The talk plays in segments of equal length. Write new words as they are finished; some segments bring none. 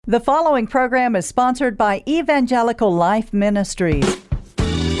The following program is sponsored by Evangelical Life Ministries.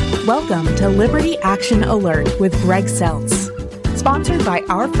 Welcome to Liberty Action Alert with Greg Seltz. Sponsored by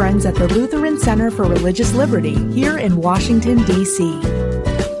our friends at the Lutheran Center for Religious Liberty here in Washington, D.C.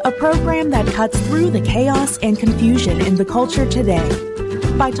 A program that cuts through the chaos and confusion in the culture today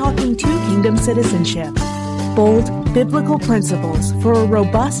by talking to kingdom citizenship, bold biblical principles for a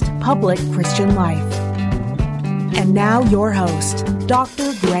robust public Christian life. And now your host,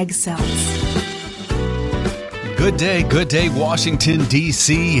 Dr. Greg Seltz. Good day, Washington,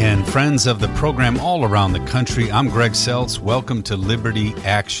 D.C., and friends of the program all around the country. I'm Greg Seltz. Welcome to Liberty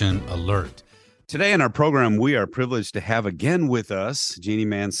Action Alert. Today in our program, we are privileged to have again with us Jeannie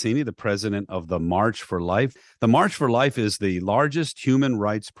Mancini, the president of the March for Life. The March for Life is the largest human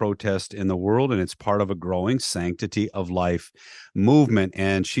rights protest in the world, and it's part of a growing Sanctity of Life movement.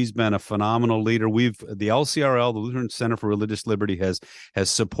 And she's been a phenomenal leader. The LCRL, the Lutheran Center for Religious Liberty, has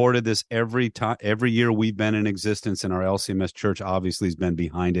supported this every year we've been in existence, and our LCMS church obviously has been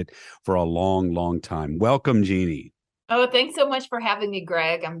behind it for a long, long time. Welcome, Jeannie. Oh, thanks so much for having me,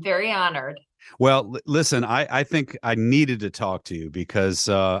 Greg. I'm very honored. Well, listen, I think I needed to talk to you because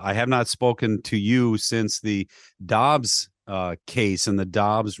I have not spoken to you since the Dobbs case and the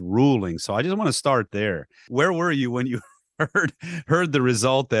Dobbs ruling. So I just want to start there. Where were you when you heard the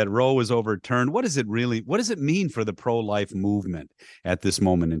result that Roe was overturned? What does it mean for the pro-life movement at this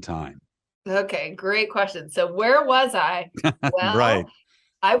moment in time? Okay, great question. So where was I? Well, right.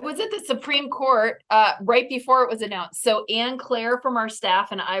 I was at the Supreme Court right before it was announced. So Ann Claire from our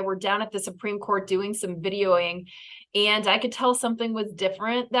staff and I were down at the Supreme Court doing some videoing, and I could tell something was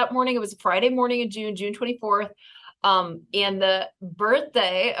different that morning. It was Friday morning in June 24th. And the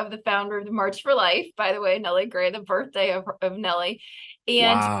birthday of the founder of the March for Life, by the way, Nellie Gray, the birthday of Nellie.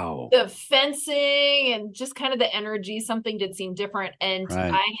 And wow. The fencing and just kind of the energy, something did seem different. And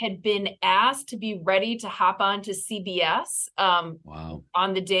right. I had been asked to be ready to hop on to CBS wow.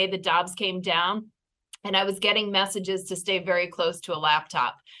 on the day the Dobbs came down. And I was getting messages to stay very close to a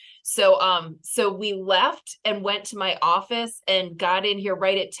laptop. So we left and went to my office and got in here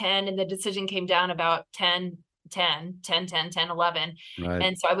right at 10. And the decision came down about 10, 11. Right.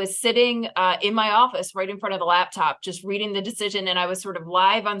 And so I was sitting in my office right in front of the laptop, just reading the decision. And I was sort of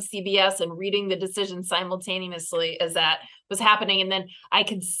live on CBS and reading the decision simultaneously as that was happening. And then I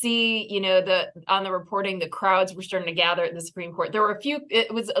could see, on the reporting, the crowds were starting to gather at the Supreme Court. There were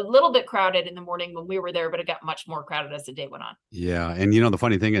it was a little bit crowded in the morning when we were there, but it got much more crowded as the day went on. Yeah. And the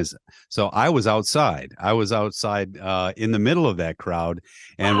funny thing is, so I was outside in the middle of that crowd.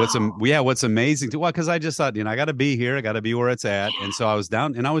 And wow. what's amazing because I just thought, I got to be here. I got to be where it's at. Yeah. And so I was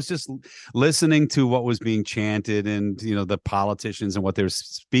down and I was just listening to what was being chanted and, the politicians and what they were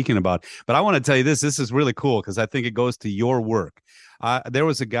speaking about. But I want to tell you this is really cool because I think it goes to your work. There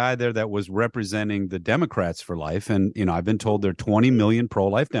was a guy there that was representing the Democrats for Life. And, I've been told there are 20 million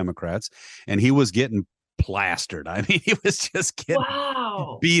pro-life Democrats, and he was getting plastered. I mean, he was just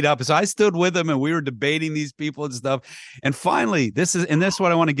getting beat up. So I stood with him and we were debating these people and stuff. And finally, this is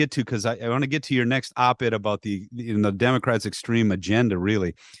what I want to get to, because I want to get to your next op-ed about the Democrats' extreme agenda,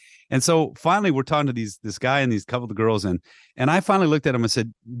 really. And so finally, we're talking to this guy and these couple of girls, and I finally looked at him and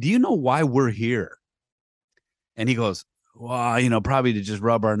said, "Do you know why we're here?" And he goes, "Well, probably to just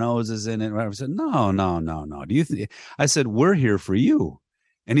rub our noses in it." I said, No. Do you think? I said, "We're here for you."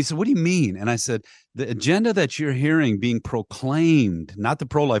 And he said, "What do you mean?" And I said, "The agenda that you're hearing being proclaimed, not the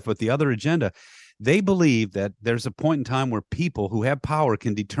pro-life, but the other agenda, they believe that there's a point in time where people who have power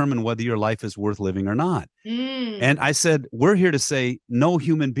can determine whether your life is worth living or not." And I said, "We're here to say no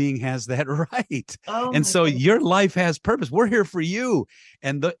human being has that right." And so your life has purpose. We're here for you.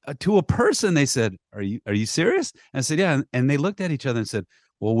 And to a person, they said, Are you serious?" And I said, "Yeah." And they looked at each other and said,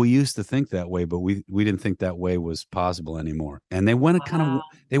 "Well, we used to think that way, but we didn't think that way was possible anymore." And they went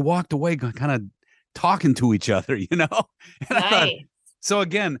they walked away kind of talking to each other, And nice. I thought, so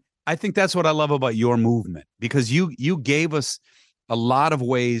again, I think that's what I love about your movement, because you gave us a lot of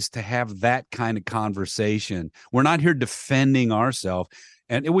ways to have that kind of conversation. We're not here defending ourselves,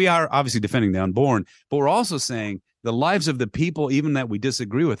 and we are obviously defending the unborn, but we're also saying the lives of the people, even that we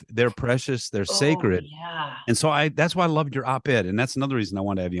disagree with, they're precious, they're sacred. Yeah. And so that's why I loved your op-ed, and that's another reason I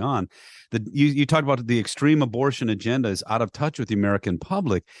wanted to have you on. You talked about the extreme abortion agenda is out of touch with the American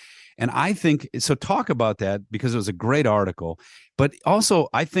public. And I think, so talk about that, because it was a great article. But also,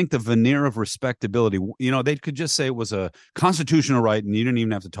 I think the veneer of respectability, they could just say it was a constitutional right and you didn't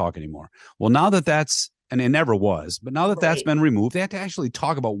even have to talk anymore. Well, now that and it never was, but now that that's been removed, they have to actually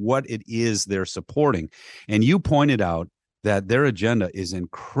talk about what it is they're supporting. And you pointed out that their agenda is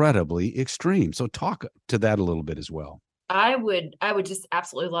incredibly extreme. So talk to that a little bit as well. I would just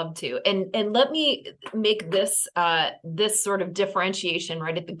absolutely love to. And let me make this this sort of differentiation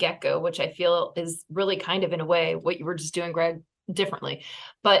right at the get-go, which I feel is really kind of in a way what you were just doing, Greg, differently.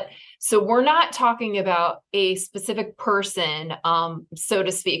 But so we're not talking about a specific person, so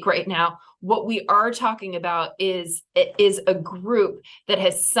to speak, right now. What we are talking about is a group that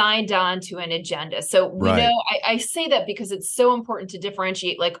has signed on to an agenda. So we know, I say that because it's so important to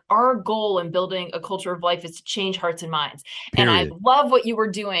differentiate. Like, our goal in building a culture of life is to change hearts and minds. Period. And I love what you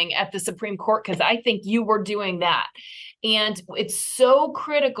were doing at the Supreme Court, because I think you were doing that. And it's so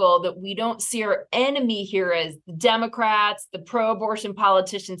critical that we don't see our enemy here as the Democrats, the pro-abortion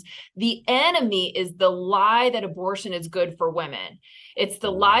politicians. The enemy is the lie that abortion is good for women. It's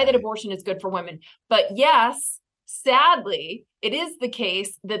the lie that abortion is good for women. But yes, sadly, it is the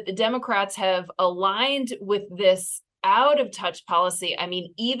case that the Democrats have aligned with this out of touch policy. I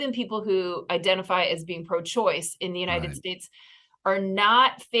mean, even people who identify as being pro-choice in the United States are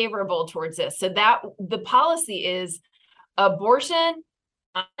not favorable towards this. So that the policy is abortion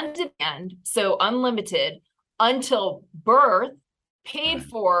on demand, so unlimited, until birth, paid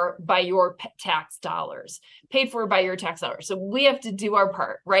for by your tax dollars, So we have to do our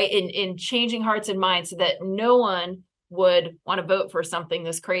part, right, in changing hearts and minds so that no one would want to vote for something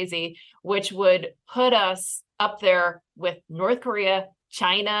this crazy, which would put us up there with North Korea,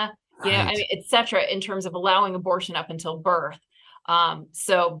 China, you know, I mean, et cetera, in terms of allowing abortion up until birth.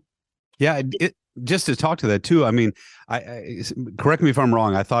 Just to talk to that too. I mean, I correct me if I'm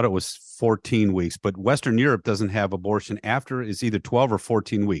wrong. I thought it was 14 weeks, but Western Europe doesn't have abortion after. It's either 12 or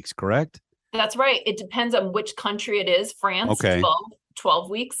 14 weeks, correct? That's right. It depends on which country it is. France, 12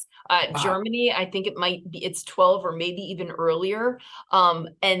 weeks. Germany, I think it's 12 or maybe even earlier. And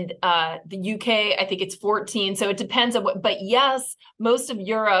the UK, I think it's 14. So it depends on but yes, most of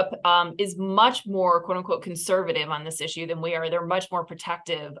Europe is much more, quote unquote, conservative on this issue than we are. They're much more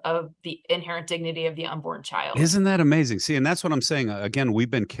protective of the inherent dignity of the unborn child. Isn't that amazing? See, and that's what I'm saying. Again,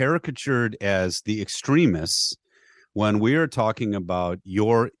 we've been caricatured as the extremists when we are talking about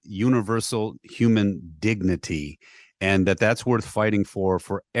your universal human dignity, and that's worth fighting for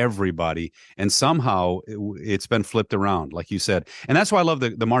everybody. And somehow it's been flipped around, like you said. And that's why I love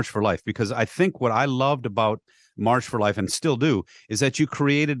the March for Life, because I think what I loved about March for Life, and still do, is that you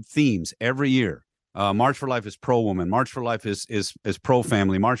created themes every year. March for Life is pro-woman. March for Life is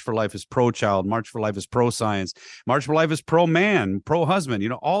pro-family. March for Life is pro-child. March for Life is pro-science. March for Life is pro-man, pro-husband. You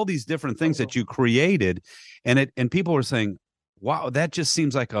know, all these different things that you created, and people were saying, wow, that just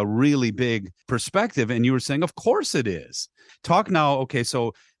seems like a really big perspective. And you were saying, of course it is. Talk now. Okay,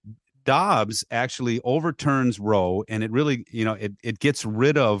 so Dobbs actually overturns Roe, and it really, you know, it gets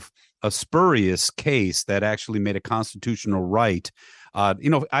rid of a spurious case that actually made a constitutional right.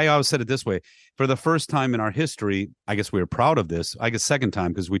 You know, I always said it this way: for the first time in our history, I guess we were proud of this. I guess second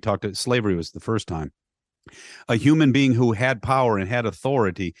time, because we talked to slavery was the first time. A human being who had power and had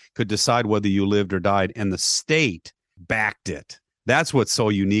authority could decide whether you lived or died, and the state backed it. That's what's so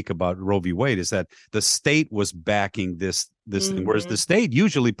unique about Roe v. Wade, is that the state was backing this thing, whereas the state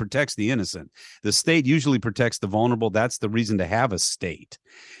usually protects the innocent. The state usually protects the vulnerable. That's the reason to have a state.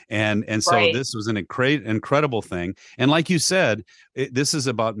 And so this was an incredible thing. And like you said, this is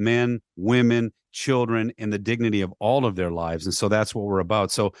about men, women, children, and the dignity of all of their lives. And so that's what we're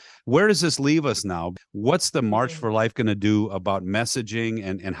about. So where does this leave us now? What's the March for Life going to do about messaging,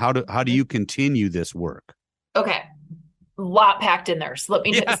 and how do you continue this work? Okay. Lot packed in there. So let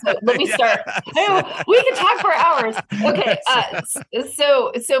me start. We can talk for hours. Okay.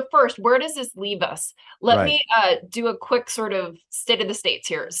 So first, where does this leave us? Let me do a quick sort of state of the states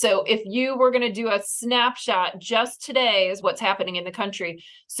here. So if you were going to do a snapshot just today is what's happening in the country.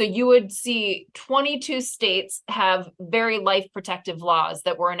 So you would see 22 states have very life protective laws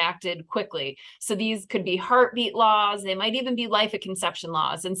that were enacted quickly. So these could be heartbeat laws. They might even be life at conception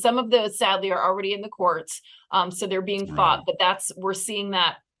laws. And some of those sadly are already in the courts. So they're being fought, but we're seeing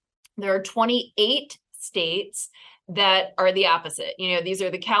that there are 28 states that are the opposite. You know, these are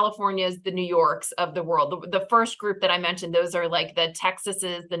the Californias, the New Yorks of the world. The first group that I mentioned, those are like the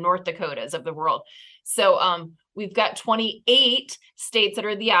Texases, the North Dakotas of the world. So we've got 28 states that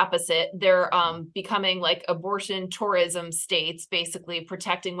are the opposite. They're becoming like abortion tourism states, basically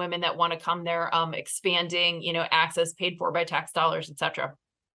protecting women that want to come there, expanding, you know, access paid for by tax dollars, et cetera.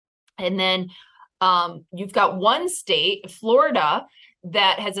 And then you've got one state, Florida,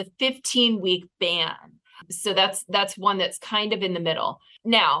 that has a 15-week ban. So that's one that's kind of in the middle.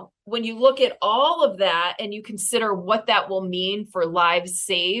 Now, when you look at all of that and you consider what that will mean for lives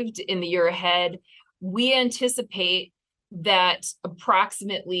saved in the year ahead, we anticipate that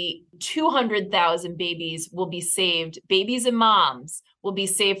approximately 200,000 babies will be saved, babies and moms will be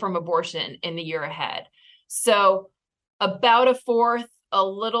saved from abortion in the year ahead. So about a fourth, a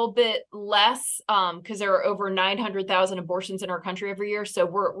little bit less, because there are over 900,000 abortions in our country every year. So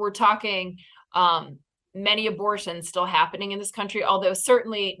we're talking many abortions still happening in this country, although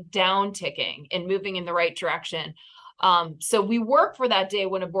certainly down ticking and moving in the right direction. So we work for that day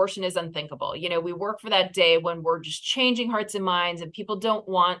when abortion is unthinkable. You know, we work for that day when we're just changing hearts and minds and people don't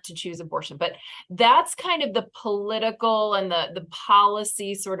want to choose abortion. But that's kind of the political and the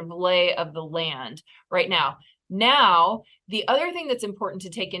policy sort of lay of the land right now. Now, the other thing that's important to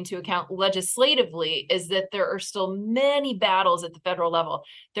take into account legislatively is that there are still many battles at the federal level.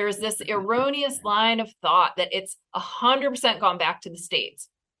 There's this erroneous line of thought that it's 100% gone back to the states.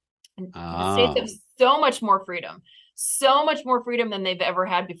 The states have so much more freedom than they've ever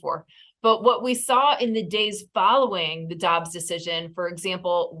had before. But what we saw in the days following the Dobbs decision, for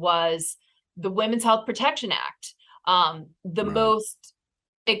example, was the Women's Health Protection Act, the most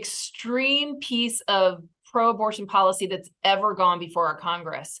extreme piece of pro-abortion policy that's ever gone before our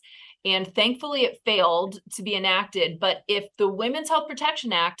Congress. And thankfully, it failed to be enacted. But if the Women's Health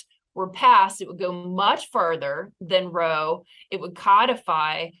Protection Act were passed, it would go much further than Roe. It would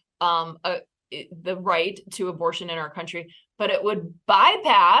codify the right to abortion in our country, but it would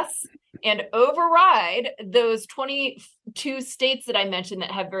bypass and override those 22 states that I mentioned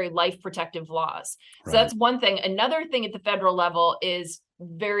that have very life protective laws. So that's one thing. Another thing at the federal level is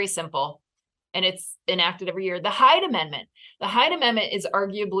very simple, and it's enacted every year. The Hyde Amendment. The Hyde Amendment is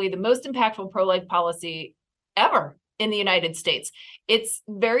arguably the most impactful pro-life policy ever in the United States. It's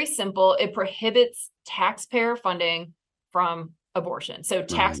very simple. It prohibits taxpayer funding from abortion. So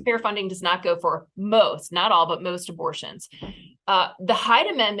taxpayer funding does not go for most, not all, but most abortions. The Hyde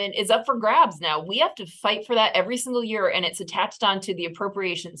Amendment is up for grabs now. We have to fight for that every single year, and it's attached onto the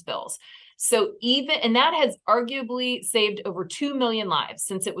appropriations bills. So and that has arguably saved over 2 million lives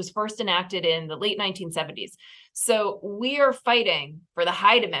since it was first enacted in the late 1970s. So we are fighting for the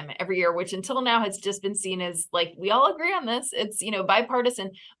Hyde Amendment every year, which until now has just been seen as like, we all agree on this. It's,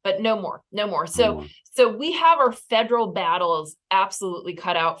 bipartisan, but no more. So we have our federal battles absolutely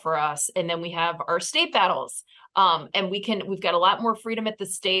cut out for us. And then we have our state battles. And we've got a lot more freedom at the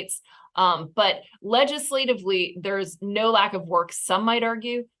states. But legislatively, there's no lack of work. Some might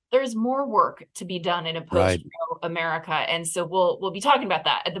argue there's more work to be done in a post-Roe America. And so we'll be talking about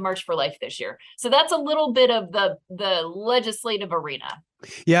that at the March for Life this year. So that's a little bit of the legislative arena.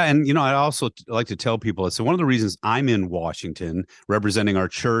 Yeah. And, I also like to tell people, so one of the reasons I'm in Washington representing our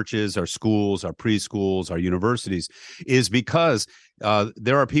churches, our schools, our preschools, our universities is because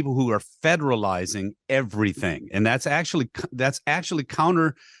there are people who are federalizing everything. And that's actually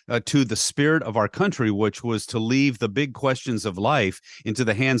counter to the spirit of our country, which was to leave the big questions of life into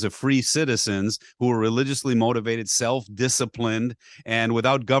the hands of free citizens who are religiously motivated, self-disciplined, and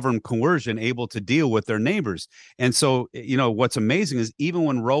without government coercion, able to deal with their neighbors. And so, what's amazing is even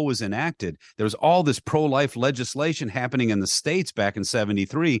when Roe was enacted, there was all this pro-life legislation happening in the states back in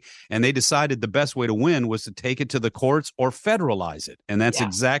 1973, and they decided the best way to win was to take it to the courts or federalize it. And that's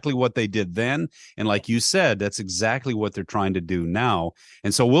exactly what they did then. And like you said, that's exactly what they're trying to do now.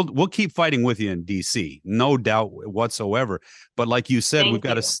 And so we'll keep fighting with you in DC, no doubt whatsoever. But like you said, we've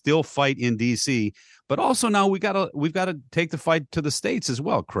got to still fight in DC, but also now we've got to take the fight to the states as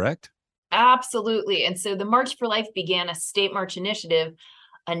well, correct? Absolutely. And so the March for Life began a state march initiative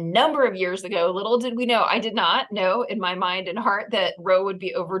a number of years ago. Little did we know, I did not know in my mind and heart that Roe would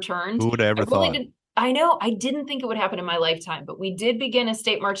be overturned. Who would have ever thought? I know, I didn't think it would happen in my lifetime, but we did begin a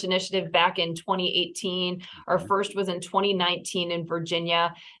state march initiative back in 2018. Our first was in 2019 in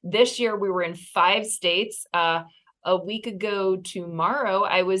Virginia. This year we were in 5 states. A week ago tomorrow,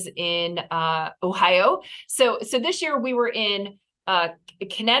 I was in Ohio. So this year we were in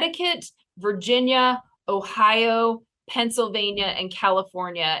Connecticut, Virginia, Ohio, Pennsylvania, and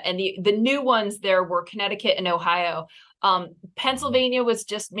California. And the new ones there were Connecticut and Ohio. Pennsylvania was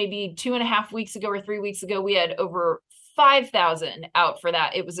just maybe 2.5 weeks ago or 3 weeks ago. We had over 5,000 out for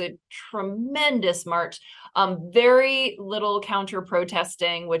that. It was a tremendous march. Very little counter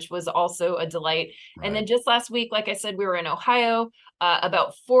protesting, which was also a delight. Right. And then just last week, like I said, we were in Ohio,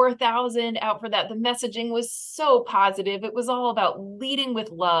 about 4,000 out for that. The messaging was so positive. It was all about leading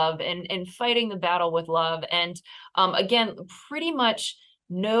with love and fighting the battle with love. And again, pretty much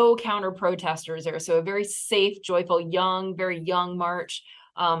no counter protesters there. So a very safe, joyful, very young march.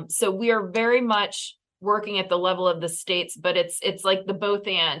 So we are very much working at the level of the states, but it's like the both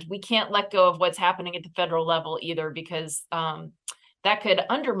and. We can't let go of what's happening at the federal level either, because that could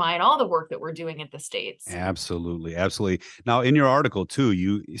undermine all the work that we're doing at the states. Absolutely. Absolutely. Now, in your article too,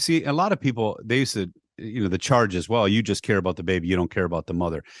 you see a lot of people, they used to, the charge as well, you just care about the baby, you don't care about the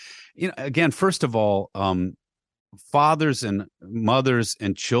mother. Again, first of all, fathers and mothers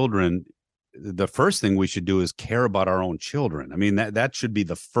and children, the first thing we should do is care about our own children. I mean, that should be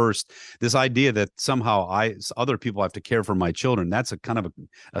the first. This idea that somehow other people have to care for my children, that's a kind of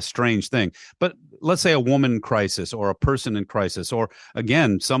a strange thing. But let's say a woman in crisis, or a person in crisis, or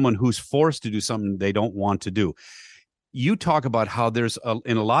again, someone who's forced to do something they don't want to do. You talk about how there's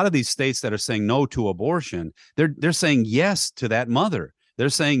in a lot of these states that are saying no to abortion, they're saying yes to that mother. They're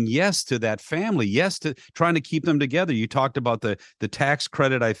saying yes to that family, yes to trying to keep them together. You talked about the tax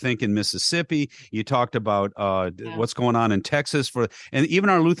credit, I think, in Mississippi. You talked about what's going on in Texas and even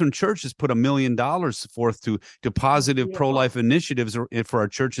our Lutheran Church has put $1 million forth to positive pro-life initiatives for our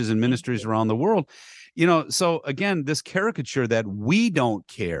churches and ministries around the world. So again, this caricature that we don't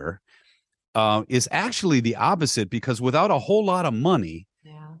care is actually the opposite, because without a whole lot of money,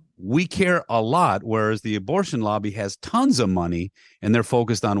 we care a lot, whereas the abortion lobby has tons of money and they're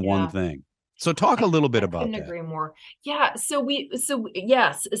focused on one thing. So talk a little bit about that. I couldn't agree more. Yeah.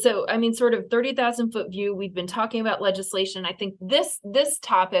 Yes. So, I mean, sort of 30,000 foot view, we've been talking about legislation. I think this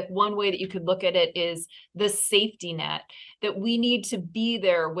topic, one way that you could look at it is the safety net, that we need to be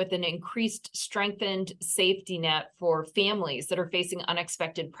there with an increased, strengthened safety net for families that are facing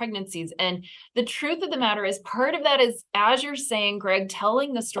unexpected pregnancies. And the truth of the matter is, part of that is, as you're saying, Greg,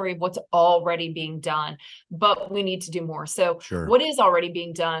 telling the story of what's already being done, but we need to do more. So What is already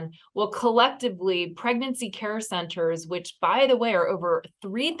being done? Well, collectively, pregnancy care centers, which by the way, are over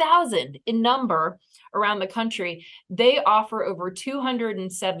 3,000 in number around the country, they offer over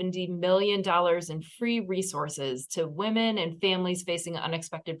 $270 million in free resources to women and families facing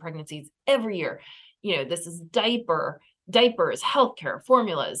unexpected pregnancies every year. This is diapers, healthcare,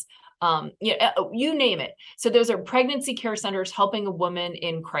 formulas, you name it. So those are pregnancy care centers helping a woman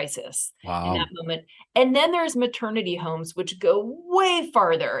in crisis in that moment. And then there's maternity homes, which go way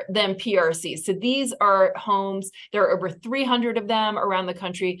farther than PRC. So these are homes, there are over 300 of them around the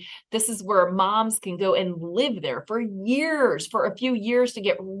country. This is where moms can go and live there for a few years to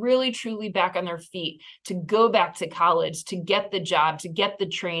get really, truly back on their feet, to go back to college, to get the job, to get the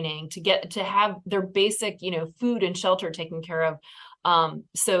training, to have their basic, food and shelter taken care of.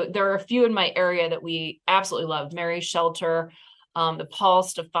 So there are a few in my area that we absolutely love. Mary's Shelter, the Paul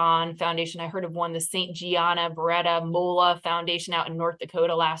Stefan Foundation. I heard of one, the St. Gianna Beretta Mola Foundation out in North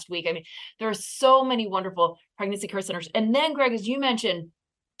Dakota last week. I mean, there are so many wonderful pregnancy care centers. And then, Greg, as you mentioned,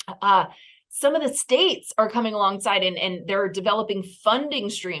 some of the states are coming alongside and they're developing funding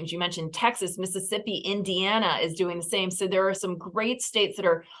streams. You mentioned Texas, Mississippi, Indiana is doing the same. So there are some great states that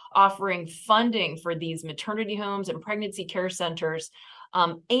are offering funding for these maternity homes and pregnancy care centers.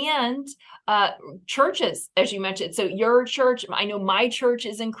 And churches, as you mentioned. So your church, I know my church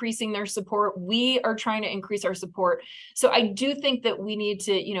is increasing their support. We are trying to increase our support. So I do think that we need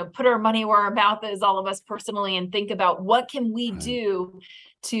to, put our money where our mouth is, all of us personally, and think about what can we do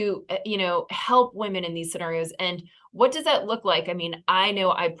to, help women in these scenarios. And what does that look like? I mean, I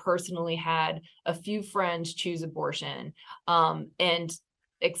know I personally had a few friends choose abortion, and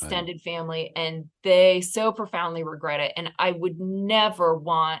extended family, and they so profoundly regret it. And I would never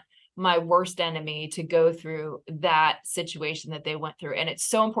want my worst enemy to go through that situation that they went through. And it's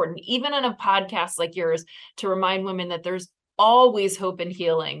so important, even on a podcast like yours, to remind women that there's always hope and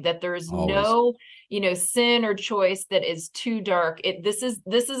healing, that there's no, sin or choice that is too dark. This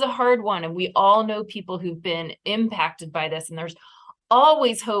is a hard one. And we all know people who've been impacted by this, and there's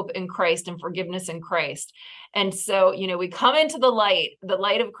always hope in Christ and forgiveness in Christ. And so, we come into the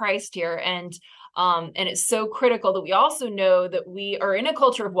light of Christ here. And it's so critical that we also know that we are in a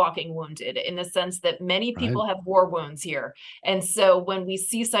culture of walking wounded, in the sense that many people have war wounds here. And so when we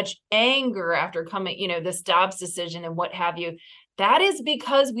see such anger after coming, this Dobbs decision and what have you, that is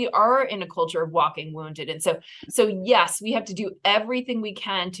because we are in a culture of walking wounded. And so yes, we have to do everything we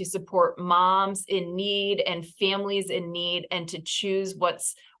can to support moms in need and families in need, and to choose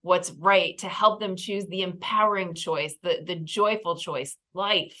what's right, to help them choose the empowering choice, the joyful choice,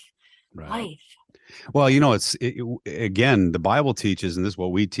 life. Well, again, the Bible teaches, and this is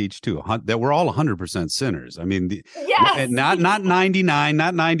what we teach too, that we're all 100% sinners. I mean, not 99,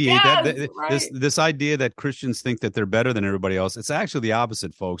 not 98. Yes, this idea that Christians think that they're better than everybody else, it's actually the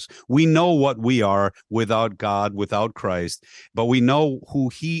opposite, folks. We know what we are without God, without Christ, but we know who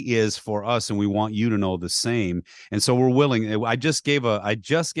He is for us, and we want you to know the same. And so we're willing. I just gave a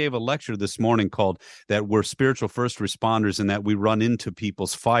lecture this morning called that we're spiritual first responders, and that we run into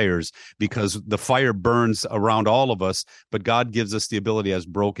people's fires because the fire burns around all of us, but God gives us the ability as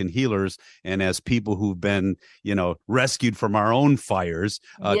broken healers and as people who've been, rescued from our own fires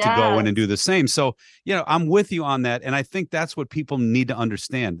to go in and do the same. So, I'm with you on that. And I think that's what people need to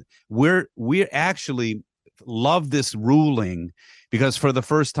understand. We actually love this ruling because for the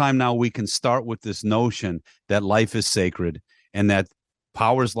first time now we can start with this notion that life is sacred and that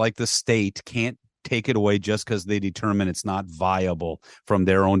powers like the state can't take it away just because they determine it's not viable from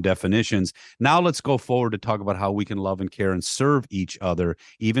their own definitions. Now let's go forward to talk about how we can love and care and serve each other,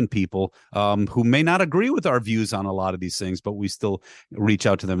 even people who may not agree with our views on a lot of these things, but we still reach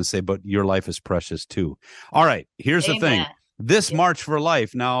out to them and say, but your life is precious too. All right, here's the thing. This March for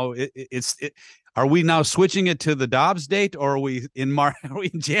Life, now are we now switching it to the Dobbs date, or are we in March? Are we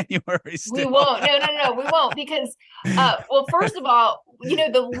in January still? We won't. No, we won't because, well, first of all,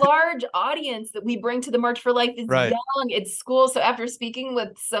 the large audience that we bring to the March for Life is young. It's school. So after speaking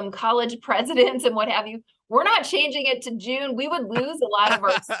with some college presidents and what have you, we're not changing it to June. We would lose a lot of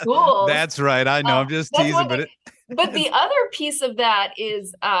our schools. That's right. I know. I'm just teasing, but the other piece of that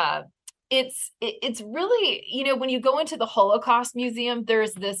is, it's really, when you go into the Holocaust Museum,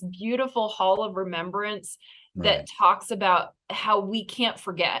 there's this beautiful Hall of Remembrance that talks about how we can't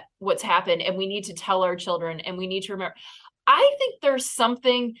forget what's happened and we need to tell our children and we need to remember. I think there's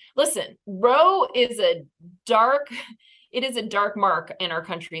something, listen, Roe is a dark mark in our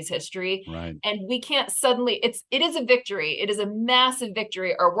country's history. Right. And we can't suddenly, it is a victory. It is a massive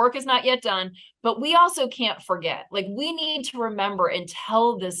victory. Our work is not yet done, but we also can't forget. Like, we need to remember and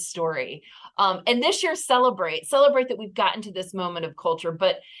tell this story. And this year, celebrate that we've gotten to this moment of culture,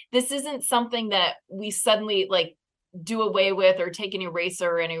 but this isn't something that we suddenly do away with or take an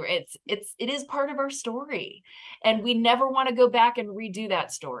eraser. And it is part of our story, and we never want to go back and redo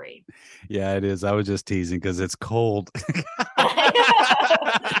that story. Yeah, it is. I was just teasing because it's cold.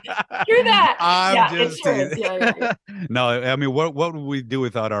 Hear that? I'm just teasing. Yeah. No, I mean, what would we do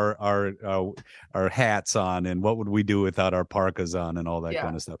without our hats on, and what would we do without our parkas on, and all that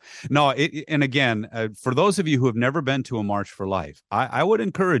kind of stuff? No, and again, for those of you who have never been to a March for Life, I would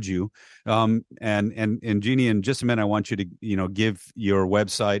encourage you. And Jeannie, in just a minute, I want you to give your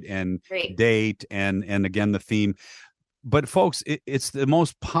website and date and again the theme. But folks, it's the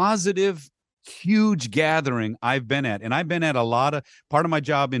most positive, huge gathering I've been at. And I've been at part of my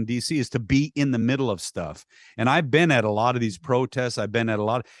job in DC is to be in the middle of stuff. And I've been at a lot of these protests.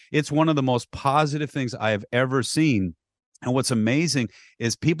 It's one of the most positive things I have ever seen. And what's amazing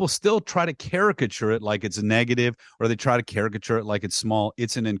is people still try to caricature it like it's negative, or they try to caricature it like it's small.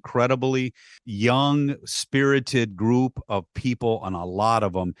 It's an incredibly young, spirited group of people, and a lot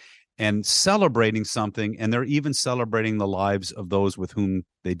of them, and celebrating something. And they're even celebrating the lives of those with whom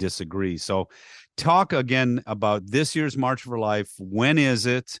they disagree. So talk again about this year's March for Life. When is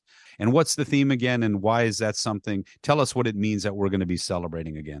it? And what's the theme again? And why is that something? Tell us what it means that we're going to be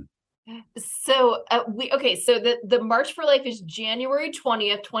celebrating again. So the March for Life is January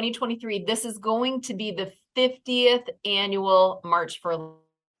 20th, 2023. This is going to be the 50th annual March for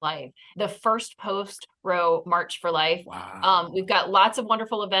Life, the first post-Roe March for Life. Wow. We've got lots of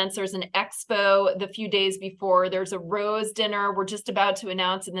wonderful events. There's an expo the few days before. There's a Rose Dinner. We're just about to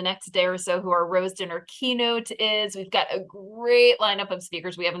announce in the next day or so who our Rose Dinner keynote is. We've got a great lineup of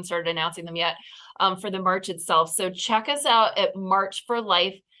speakers. We haven't started announcing them yet for the March itself. So check us out at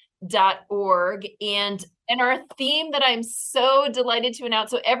marchforlife.org. And our theme that I'm so delighted to announce.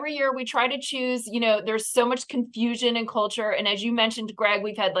 So every year we try to choose, there's so much confusion in culture. And as you mentioned, Greg,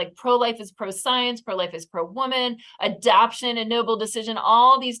 we've had pro-life is pro-science, pro-life is pro-woman, adoption, a noble decision,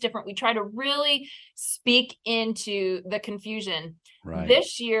 all these different, we try to really speak into the confusion. Right.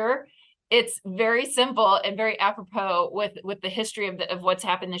 This year, it's very simple and very apropos with the history of what's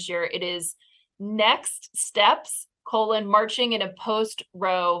happened this year. It is Next Steps, marching in a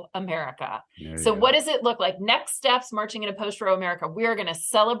post-Roe America. So what does it look like? Next steps, marching in a post-Roe America. We are going to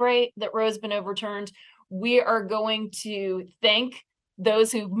celebrate that Roe's been overturned. We are going to thank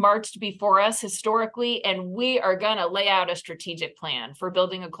those who marched before us historically, and we are going to lay out a strategic plan for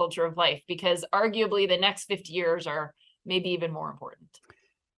building a culture of life, because arguably the next 50 years are maybe even more important.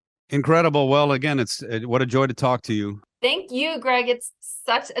 Incredible. Well, again, it's what a joy to talk to you. Thank you, Greg. It's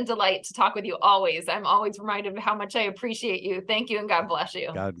such a delight to talk with you always. I'm always reminded of how much I appreciate you. Thank you, and God bless you.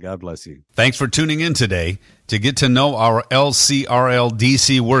 God bless you. Thanks for tuning in today. To get to know our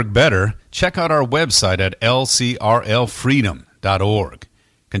LCRL-DC work better, check out our website at lcrlfreedom.org.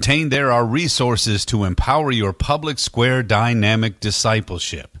 Contained there are resources to empower your public square dynamic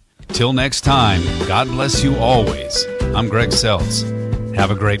discipleship. Till next time, God bless you always. I'm Greg Seltz. Have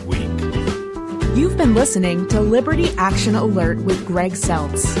a great week. You've been listening to Liberty Action Alert with Greg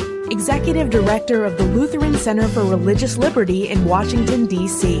Seltz. Executive Director of the Lutheran Center for Religious Liberty in Washington,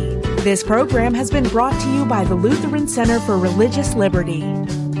 D.C. This program has been brought to you by the Lutheran Center for Religious Liberty.